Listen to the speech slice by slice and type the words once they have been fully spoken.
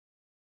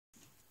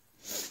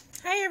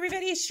Hi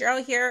everybody,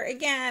 Cheryl here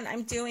again.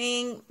 I'm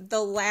doing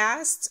the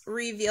last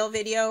reveal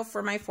video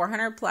for my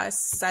 400 plus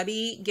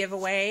Subby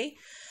giveaway.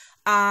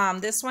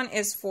 This one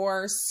is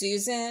for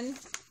Susan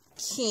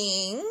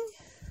King.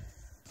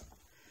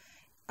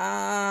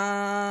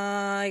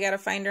 I gotta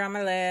find her on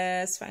my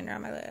list.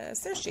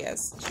 There she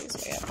is. She's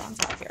way up on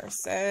top here.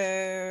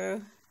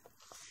 So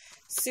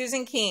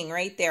Susan King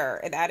right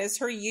there. That is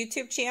her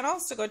YouTube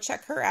channel. So go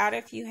check her out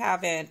if you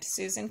haven't.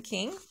 Susan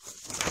King.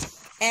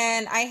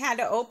 And I had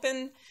to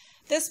open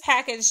this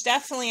package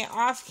definitely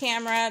off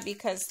camera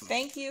because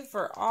thank you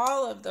for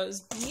all of those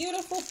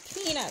beautiful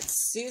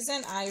peanuts,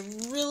 Susan. I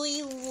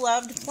really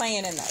loved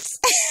playing in this.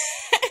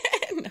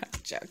 No,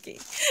 I'm joking.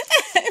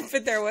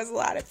 But there was a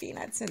lot of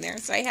peanuts in there.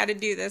 So I had to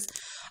do this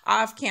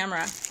off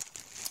camera.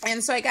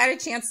 And so I got a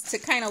chance to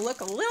kind of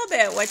look a little bit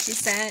at what she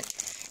sent.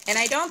 And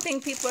I don't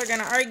think people are going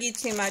to argue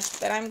too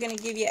much, but I'm going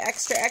to give you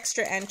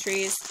extra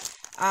entries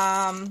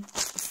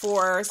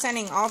for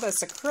sending all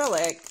this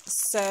acrylic.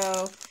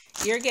 So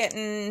you're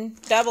getting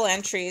double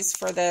entries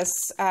for this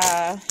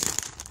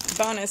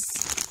bonus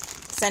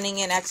sending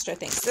in extra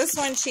things. This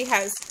one she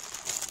has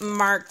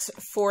marked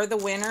for the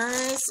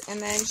winners,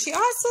 and then she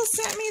also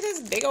sent me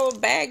this big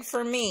old bag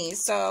for me.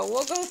 So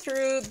we'll go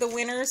through the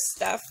winners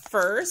stuff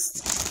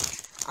first.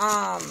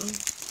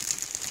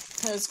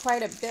 There's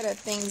quite a bit of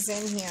things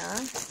in here.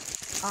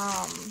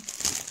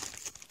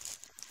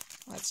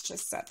 Let's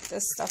just set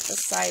this stuff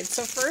aside.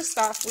 So first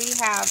off, we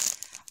have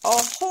a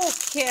whole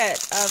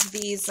kit of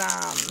these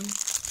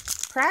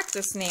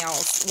practice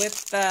nails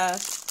with the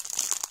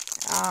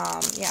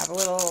the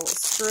little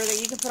screw that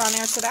you can put on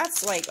there. So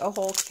that's like a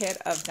whole kit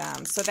of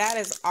them. So that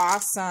is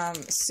awesome,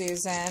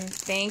 Susan.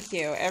 Thank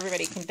you.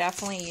 Everybody can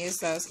definitely use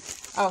those.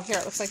 Oh, here,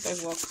 it looks like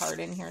there's a little card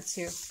in here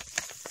too.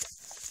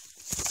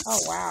 Oh,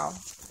 wow.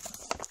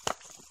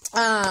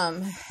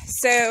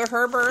 So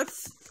her birth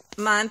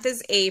month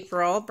is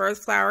April.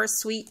 Birth flower,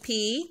 sweet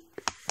pea.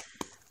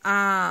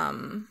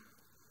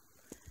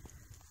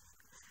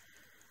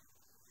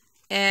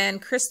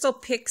 And Crystal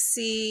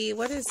Pixie,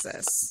 what is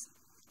this?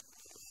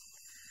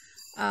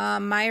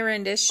 My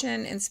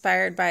rendition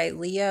inspired by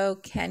Leo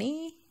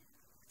Kenny.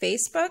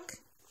 Facebook?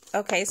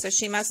 Okay, so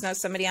she must know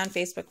somebody on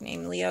Facebook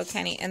named Leo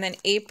Kenny. And then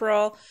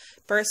April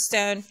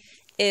birthstone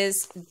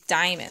is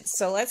diamond.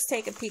 So let's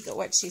take a peek at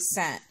what she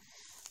sent.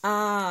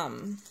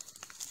 I'm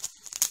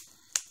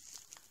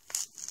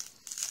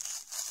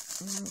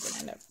gonna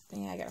end up,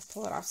 I gotta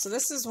pull it off. So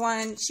this is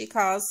one she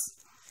calls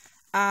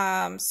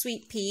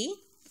sweet pea.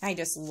 I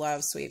just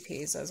love sweet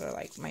peas. Those are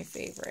like my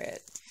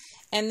favorite.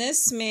 And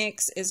this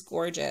mix is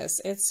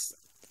gorgeous. It's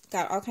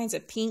got all kinds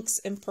of pinks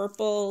and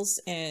purples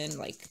and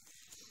like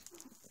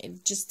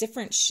just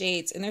different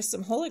shades. And there's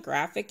some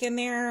holographic in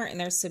there, and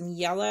there's some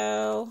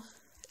yellow.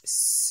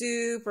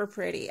 Super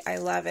pretty. I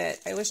love it.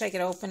 I wish I could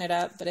open it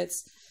up, but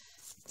it's,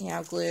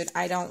 glued.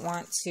 I don't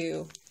want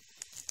to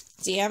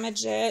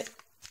damage it.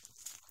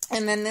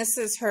 And then this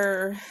is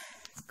her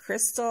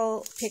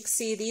Crystal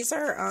Pixie. These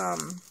are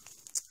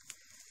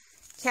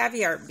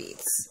caviar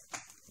beads,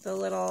 the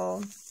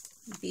little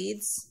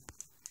beads.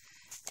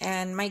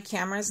 And my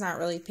camera's not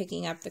really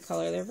picking up the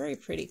color. They're very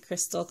pretty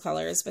crystal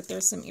colors, but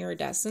there's some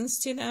iridescence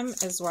to them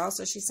as well.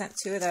 So she sent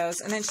two of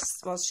those. And then,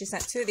 she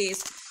sent two of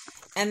these.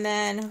 And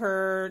then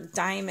her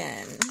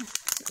diamond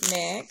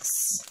mix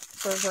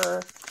for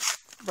her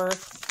birthstone.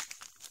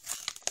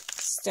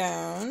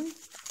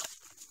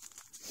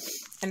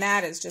 And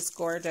that is just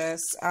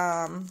gorgeous.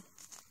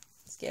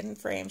 It's getting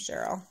framed,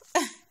 Cheryl.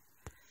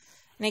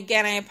 And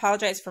again, I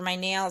apologize for my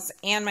nails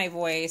and my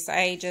voice.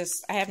 I've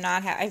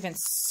been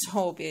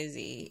so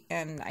busy,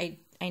 and I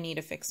need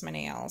to fix my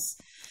nails.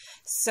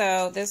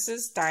 So this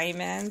is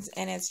diamonds,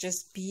 and it's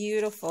just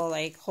beautiful,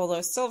 like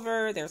holo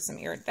silver. There's some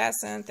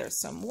iridescent,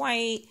 there's some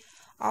white,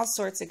 all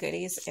sorts of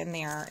goodies in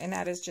there. And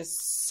that is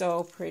just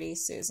so pretty,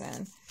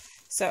 Susan.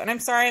 So, and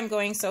I'm sorry I'm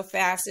going so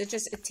fast. It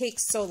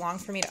takes so long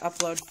for me to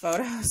upload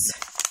photos.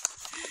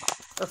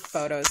 Or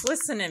photos.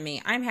 Listen to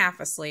me. I'm half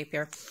asleep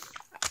here.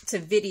 To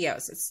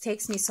videos. It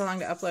takes me so long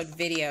to upload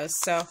videos.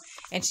 So,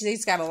 and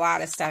she's got a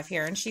lot of stuff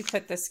here. And she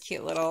put this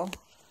cute little,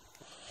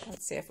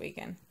 let's see if we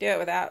can do it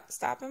without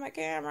stopping my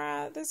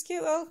camera. This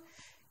cute little,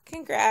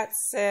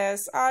 congrats,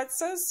 sis. Oh, it's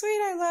so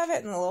sweet. I love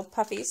it. And the little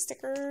puffy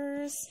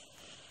stickers.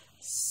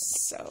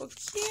 So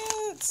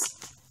cute.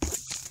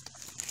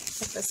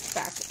 Put this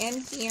back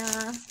in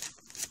here.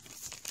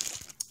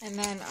 And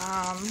then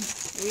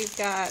we've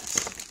got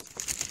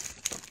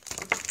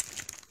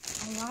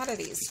a lot of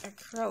these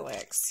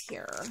acrylics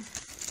here.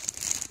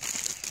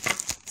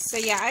 So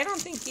yeah, I don't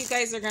think you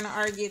guys are going to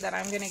argue that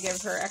I'm going to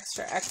give her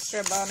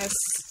extra bonus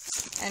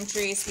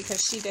entries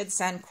because she did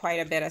send quite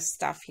a bit of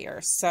stuff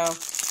here. So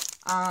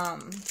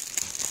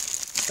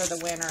for the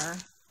winner.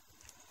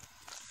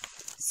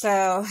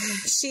 So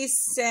she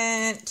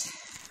sent,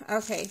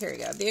 okay, here we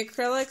go. The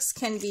acrylics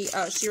can be,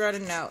 oh, she wrote a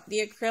note.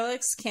 The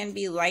acrylics can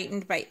be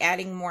lightened by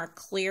adding more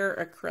clear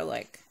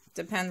acrylic.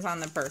 Depends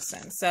on the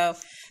person. So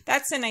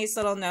that's a nice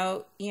little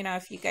note.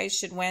 If you guys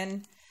should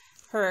win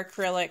her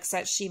acrylics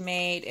that she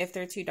made. If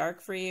they're too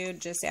dark for you,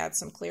 just add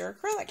some clear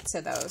acrylic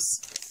to those.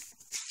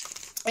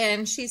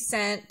 And she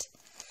sent,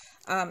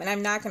 and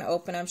I'm not going to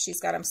open them. She's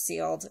got them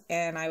sealed,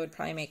 and I would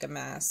probably make a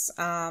mess.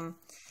 I'm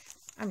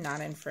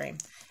not in frame.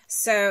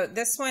 So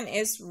this one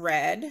is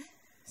red.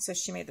 So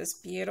she made this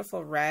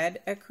beautiful red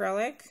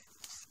acrylic.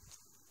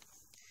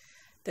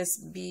 This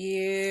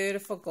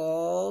beautiful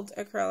gold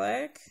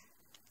acrylic.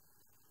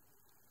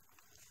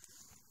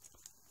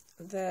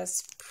 This,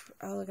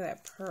 oh, look at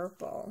that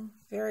purple.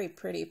 Very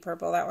pretty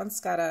purple. That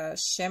one's got a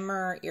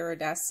shimmer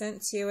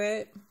iridescent to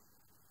it.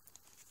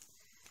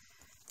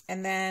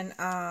 And then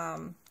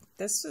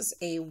this was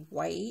a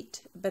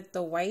white, but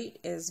the white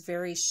is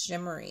very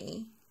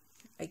shimmery.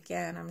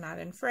 Again, I'm not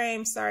in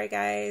frame. Sorry,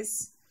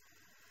 guys.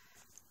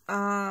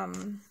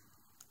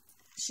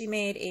 She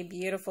made a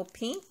beautiful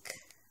pink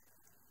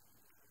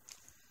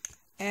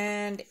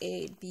and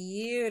a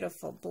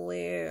beautiful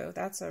blue.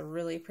 That's a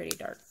really pretty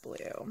dark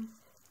blue.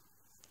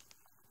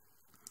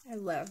 I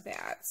love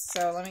that.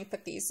 So let me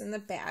put these in the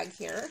bag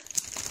here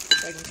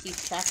so I can keep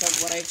track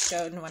of what I've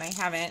showed and what I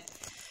haven't.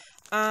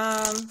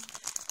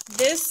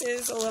 This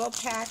is a little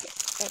pack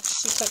that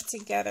she put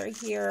together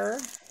here.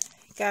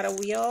 Got a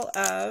wheel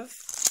of,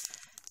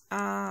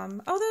 oh,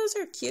 those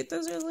are cute.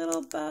 Those are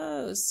little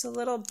bows. So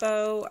little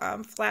bow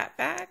flat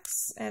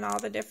backs in all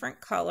the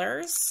different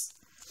colors.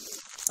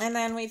 And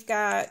then we've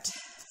got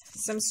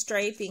some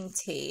striping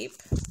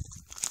tape.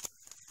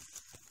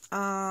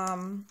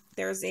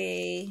 There's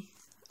a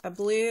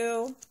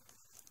blue,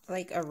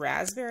 like a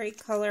raspberry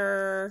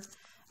color,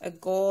 a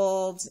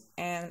gold,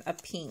 and a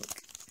pink.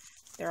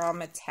 They're all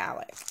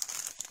metallic.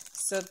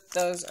 So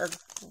those are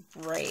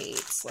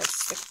great. Let's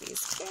stick these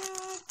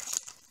back.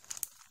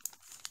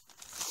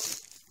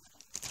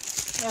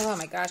 Oh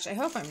my gosh, I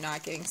hope I'm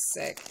not getting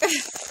sick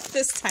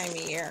this time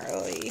of year,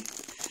 really.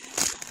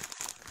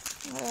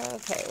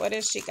 Okay, what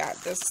has she got?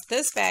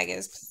 This bag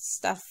is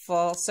stuffed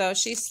full. So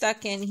she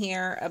stuck in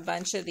here a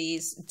bunch of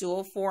these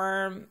dual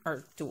form.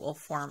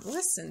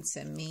 Listen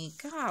to me,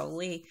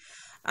 golly.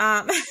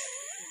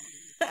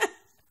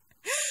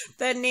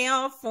 The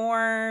nail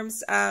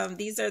forms.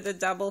 These are the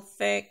double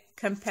thick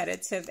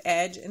competitive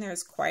edge, and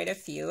there's quite a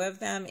few of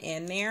them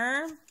in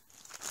there.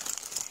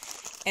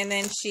 And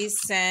then she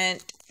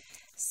sent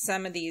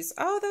some of these.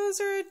 Oh, those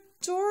are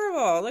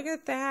adorable. Look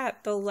at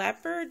that. The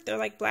leopard, they're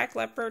like black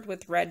leopard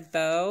with red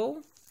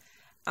bow.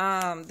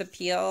 The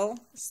peel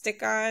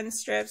stick-on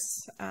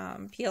strips,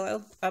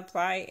 peel,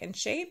 apply, and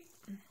shape.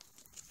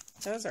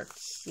 Those are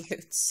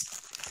cute.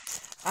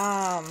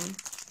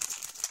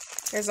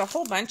 There's a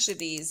whole bunch of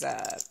these,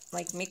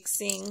 like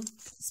mixing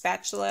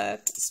spatula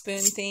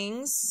spoon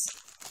things.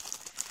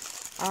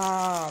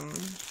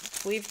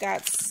 We've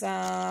got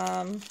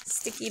some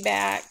sticky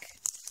back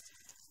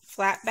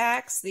flat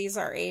backs. These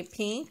are a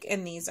pink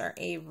and these are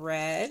a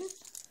red.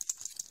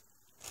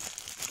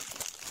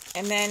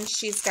 And then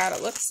she's got,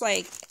 it looks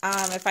like,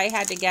 if I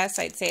had to guess,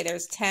 I'd say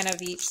there's 10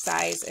 of each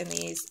size in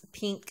these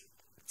pink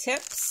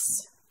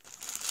tips.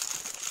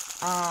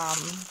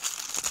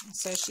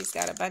 So she's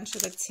got a bunch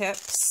of the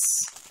tips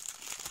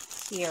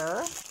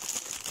here.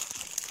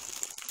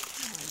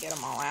 I'll get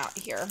them all out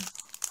here.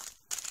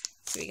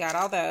 So we got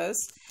all those.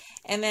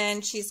 And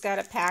then she's got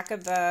a pack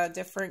of the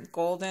different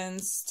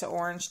goldens to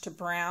orange to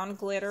brown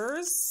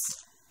glitters.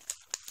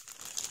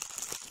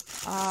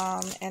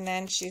 And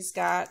then she's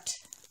got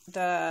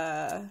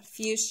the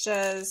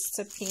fuchsias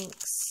to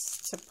pinks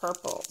to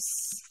purples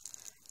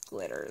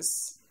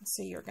glitters.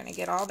 So you're going to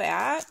get all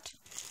that.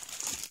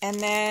 And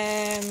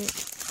then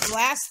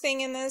last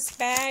thing in this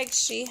bag,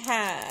 she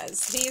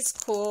has these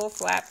cool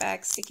flat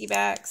back sticky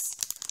backs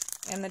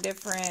and the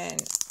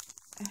different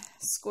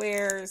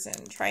squares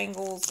and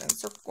triangles and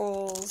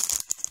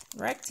circles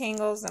and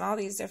rectangles and all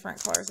these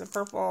different colors of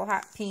purple,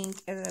 hot pink,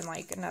 and then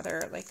like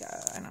another, like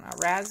a, I don't know,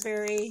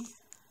 raspberry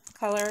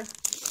color.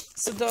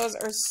 So those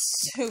are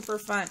super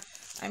fun.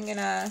 I'm going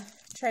to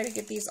try to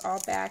get these all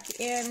back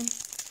in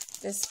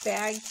this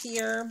bag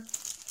here.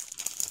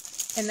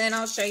 And then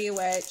I'll show you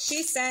what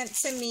she sent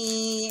to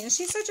me. And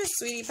she's such a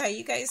sweetie pie.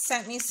 You guys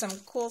sent me some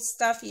cool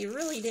stuff. You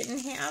really didn't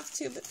have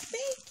to, but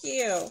thank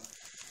you.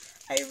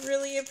 I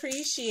really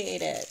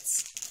appreciate it.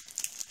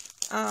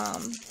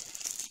 I'll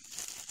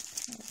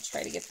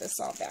try to get this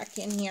all back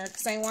in here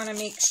because I want to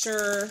make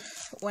sure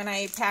when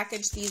I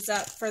package these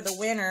up for the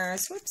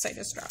winners, whoops, I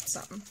just dropped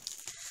something,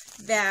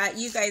 that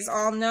you guys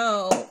all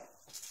know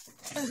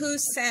who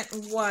sent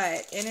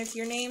what. And if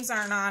your names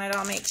aren't on it,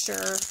 I'll make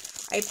sure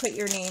I put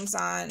your names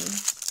on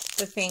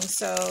the thing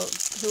so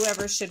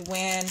whoever should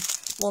win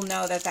will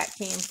know that that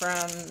came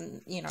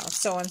from, you know,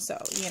 so-and-so,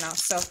 you know.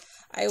 So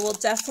I will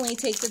definitely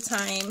take the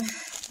time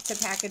to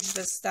package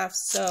this stuff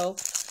so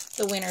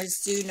the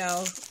winners do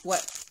know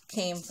what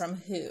came from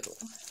who.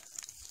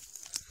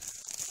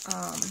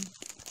 I'm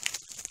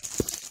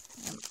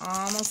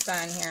almost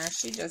done here.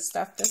 She just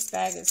stuffed this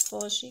bag as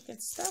full as she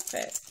could stuff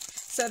it.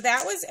 So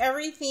that was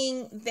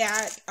everything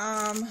that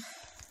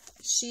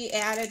she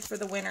added for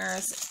the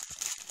winners.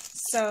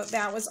 So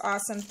that was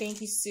awesome.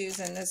 Thank you,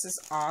 Susan. This is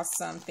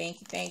awesome. Thank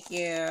you. Thank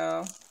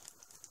you.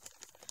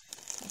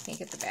 I can't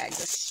get the bag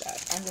to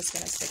shut. I'm just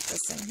going to stick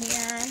this in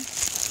here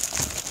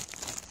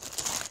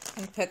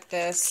and put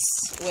this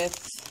with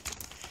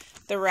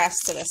the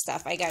rest of the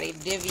stuff. I got to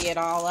divvy it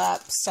all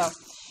up. So,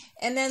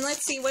 and then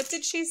let's see, what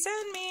did she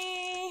send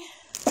me?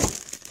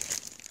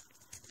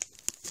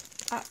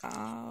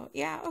 Uh-oh.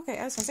 Yeah, okay.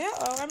 I was going to say,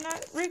 uh-oh, I'm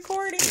not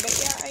recording, but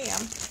yeah, I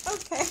am.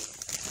 Okay.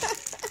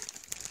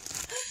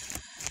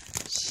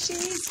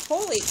 Jeez,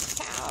 holy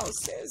cow,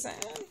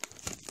 Susan.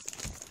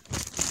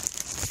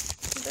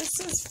 This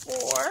is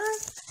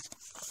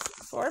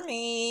for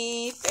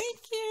me. Thank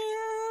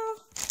you.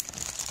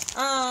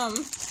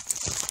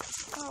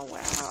 Oh,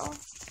 wow.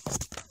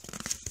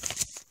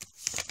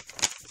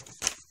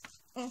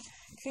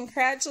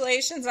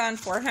 Congratulations on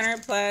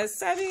 400 plus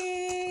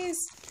subbies.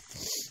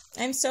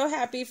 I'm so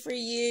happy for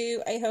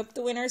you. I hope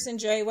the winners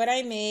enjoy what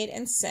I made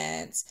and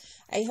sent.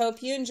 I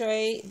hope you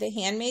enjoy the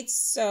handmade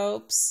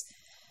soaps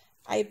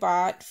I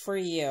bought for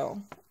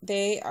you.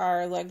 They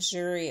are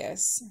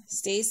luxurious.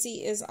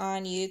 Stacy is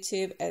on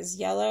YouTube as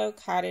Yellow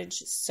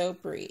Cottage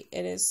Soapery.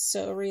 It is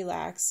so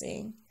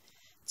relaxing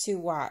to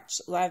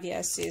watch. Love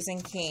ya,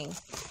 Susan King.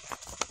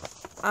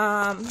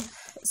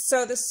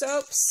 So the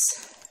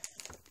soaps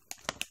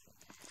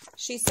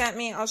she sent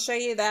me, I'll show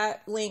you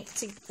that link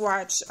to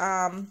watch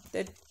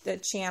the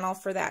channel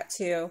for that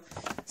too.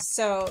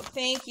 So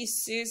thank you,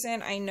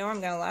 Susan. I know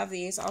I'm going to love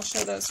these. I'll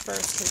show those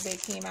first because they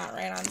came out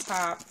right on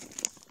top.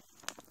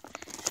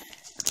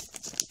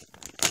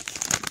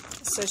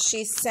 So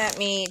she sent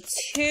me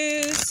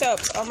 2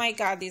 soaps. Oh my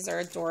God, these are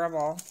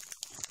adorable.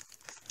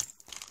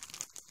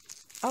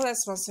 Oh, that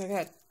smells so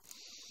good.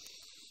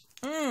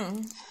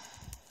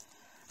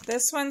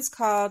 This one's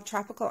called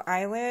Tropical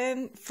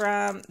Island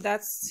from,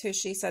 that's who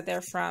she said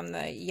they're from,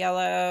 the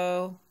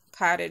Yellow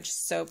Cottage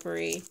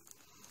Soapery.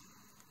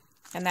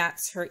 And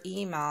that's her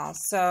email.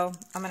 So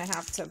I'm going to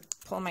have to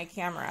pull my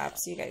camera up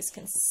so you guys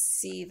can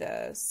see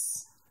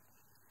this.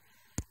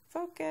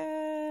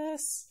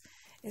 Focus.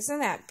 Isn't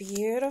that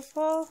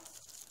beautiful?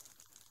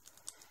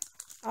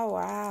 Oh,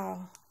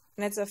 wow.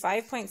 And it's a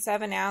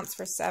 5.7 ounce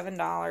for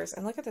 $7.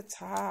 And look at the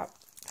top.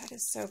 That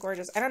is so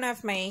gorgeous. I don't know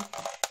if my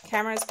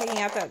camera is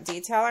picking up that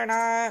detail or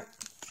not.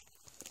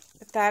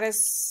 But that is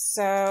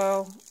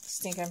so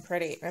stinking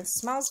pretty. And it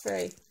smells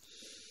very...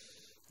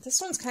 This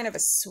one's kind of a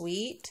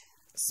sweet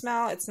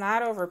smell. It's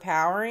not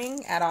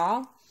overpowering at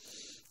all.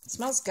 It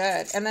smells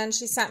good. And then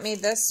she sent me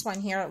this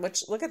one here,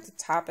 which, look at the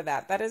top of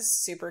that. That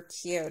is super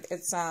cute.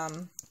 It's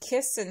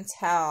Kiss and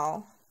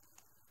Tell.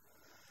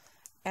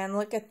 And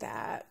look at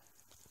that.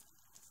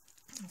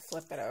 I'll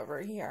flip it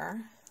over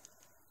here.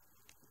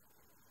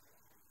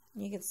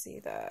 You can see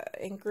the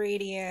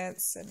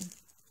ingredients, and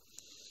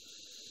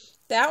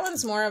that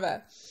one's more of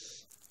a,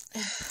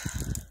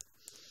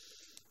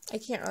 I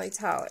can't really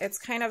tell. It's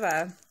kind of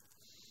a,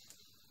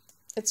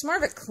 it's more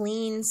of a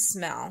clean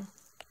smell.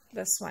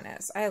 This one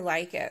is. I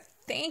like it.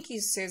 Thank you,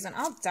 Susan.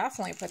 I'll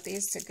definitely put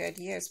these to good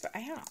use, but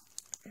I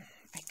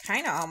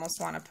kind of almost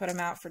want to put them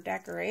out for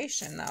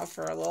decoration, though,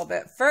 for a little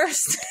bit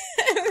first.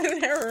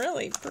 They're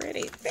really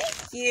pretty.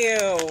 Thank you.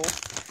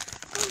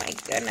 Oh, my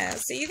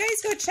goodness. So you guys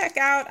go check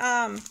out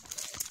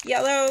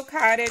Yellow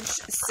Cottage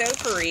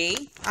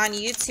Soapery on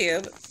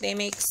YouTube. They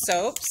make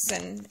soaps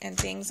and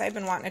things. I've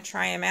been wanting to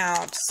try them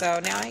out, so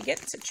now I get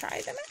to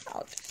try them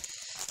out.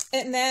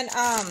 And then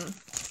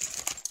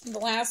the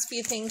last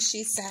few things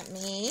she sent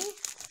me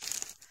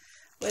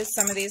was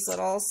some of these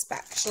little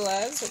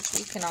spatulas, which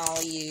we can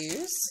all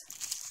use.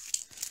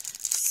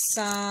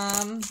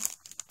 Some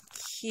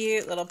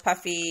cute little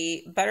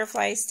puffy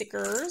butterfly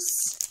stickers.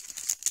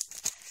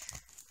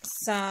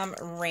 Some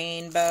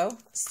rainbow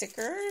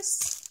stickers.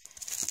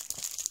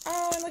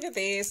 Oh, and look at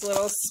these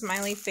little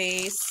smiley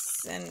face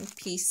and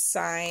peace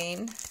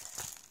sign.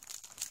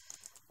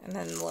 And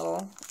then the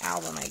little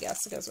album, I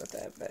guess, that goes with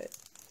it. But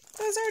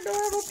those are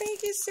adorable.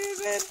 Thank you,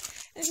 Susan.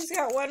 And she's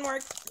got one more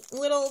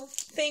little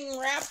thing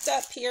wrapped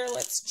up here.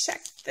 Let's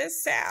check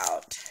this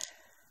out.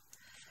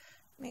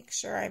 Make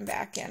sure I'm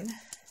back in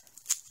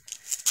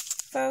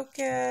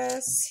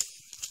focus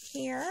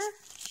here.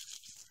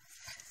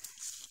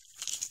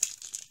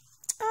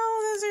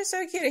 Oh, those are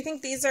so cute. I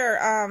think these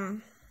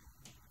are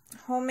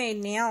homemade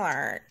nail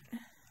art.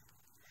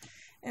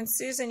 And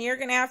Susan, you're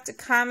going to have to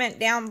comment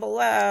down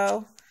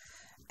below.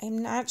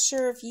 I'm not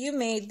sure if you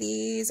made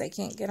these. I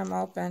can't get them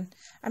open.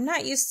 I'm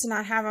not used to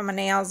not having my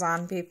nails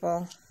on,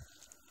 people.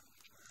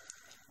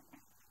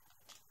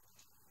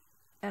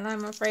 And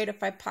I'm afraid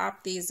if I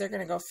pop these, they're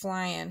going to go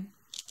flying.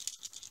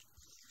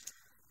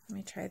 Let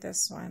me try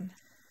this one.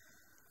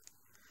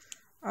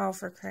 Oh,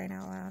 for crying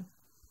out loud.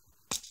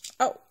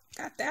 Oh,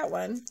 got that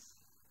one.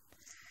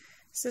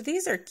 So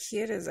these are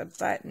cute as a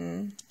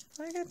button.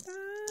 Look at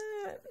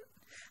that.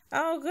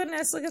 Oh,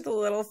 goodness. Look at the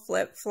little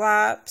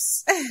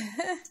flip-flops.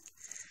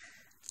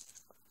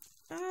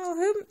 Oh,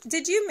 who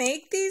did you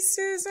make these,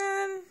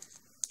 Susan?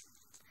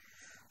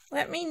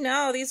 Let me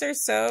know. These are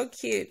so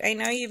cute. I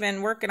know you've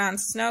been working on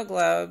snow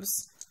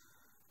globes.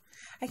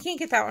 I can't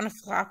get that one to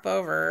flop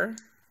over.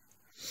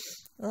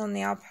 Little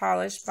nail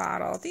polish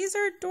bottle. These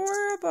are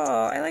adorable.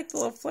 I like the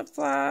little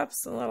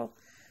flip-flops, the little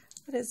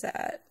What is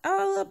that?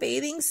 Oh, a little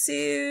bathing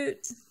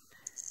suit.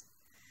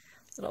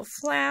 Little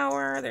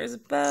flower. There's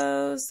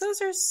bows.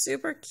 Those are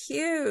super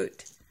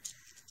cute.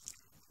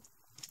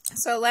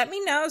 So let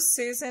me know,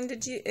 Susan,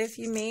 if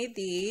you made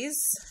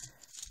these.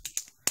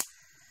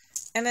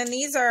 And then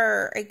these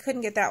are, I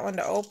couldn't get that one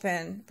to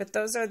open, but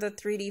those are the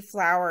 3D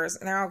flowers,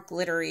 and they're all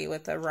glittery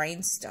with a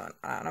rhinestone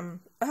on them.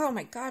 Oh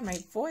my God, my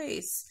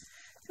voice.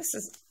 This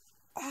is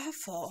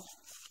awful.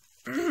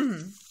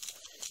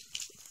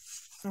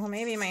 Well,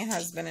 maybe my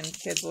husband and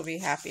kids will be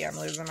happy I'm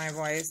losing my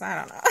voice. I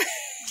don't know.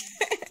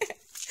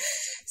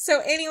 So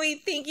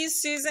anyway, thank you,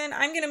 Susan.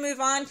 I'm going to move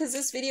on because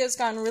this video's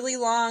gone really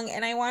long,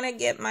 and I want to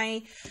get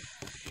my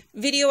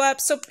video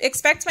up. So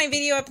expect my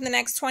video up in the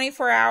next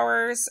 24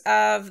 hours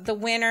of the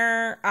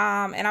winner.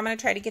 And I'm going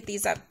to try to get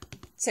these up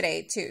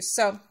today too.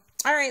 So,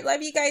 all right.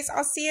 Love you guys.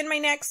 I'll see you in my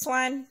next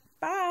one.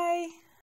 Bye.